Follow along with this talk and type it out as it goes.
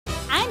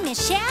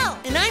Michelle.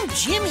 And I'm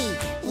Jimmy.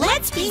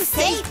 Let's be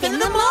safe in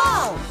the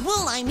mall.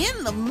 Well, I'm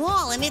in the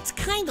mall and it's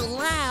kinda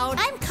loud.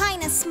 I'm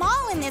kinda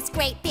small in this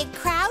great big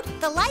crowd.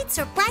 The lights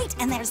are bright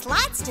and there's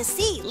lots to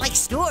see. Like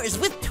stores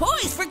with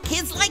toys for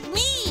kids like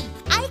me.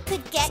 I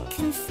could get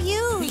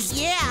confused.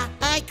 Yeah,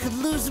 I could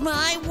lose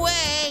my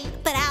way.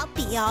 But I'll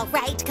be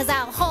alright, 'cause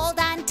I'll hold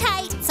on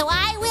tight, so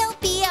I will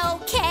be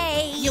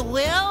okay. You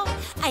will?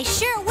 I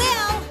sure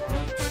will,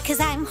 'cause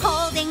I'm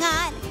holding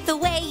on the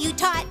way you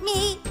taught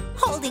me.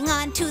 Holding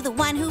on to the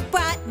one who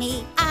brought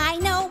me. I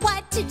know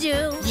what to do.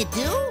 You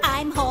do?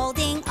 I'm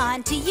holding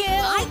on to you.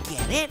 I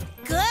get it.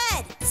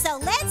 Good, so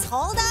let's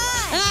hold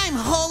on. I'm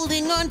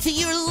holding on to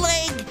your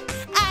leg.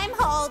 I'm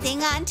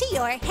holding on to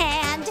your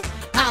hand.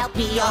 I'll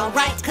be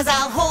alright, 'cause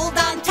I'll hold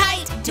on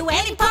tight to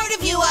any part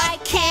of you I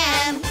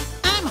can.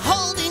 I'm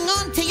holding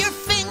on to your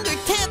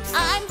fingertips.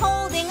 I'm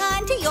holding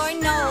on to your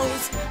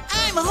nose.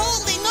 I'm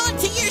holding on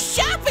to your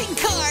shopping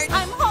cart.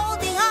 I'm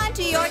holding on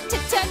to your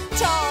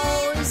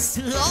toes.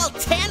 All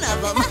 10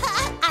 of them.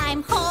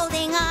 I'm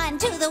holding on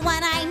to the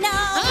one I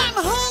know. I'm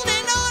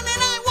holding on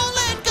and I won't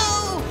let go.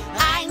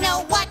 I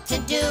know what to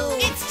do.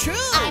 It's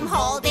true. I'm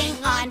holding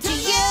on to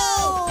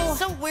you.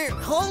 So we're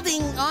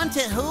holding on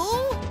to who?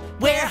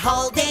 We're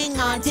holding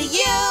on to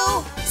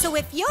you. So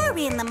if you're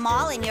in the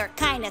mall and you're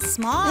kinda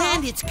small,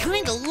 And it's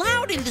kinda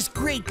loud in this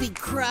great big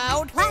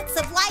crowd. lots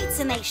of lights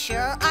and they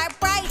sure are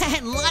bright.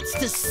 And lots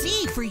to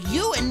see for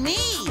you and me.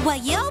 Well,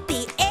 you'll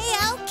be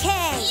A-OK.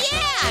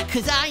 Yeah,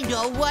 'cause I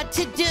know what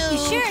to do.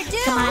 You sure do.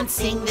 Come on,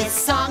 sing this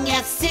song,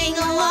 yes, sing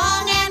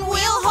along, and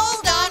we'll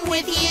hold on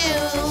with you.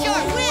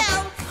 Sure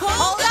will.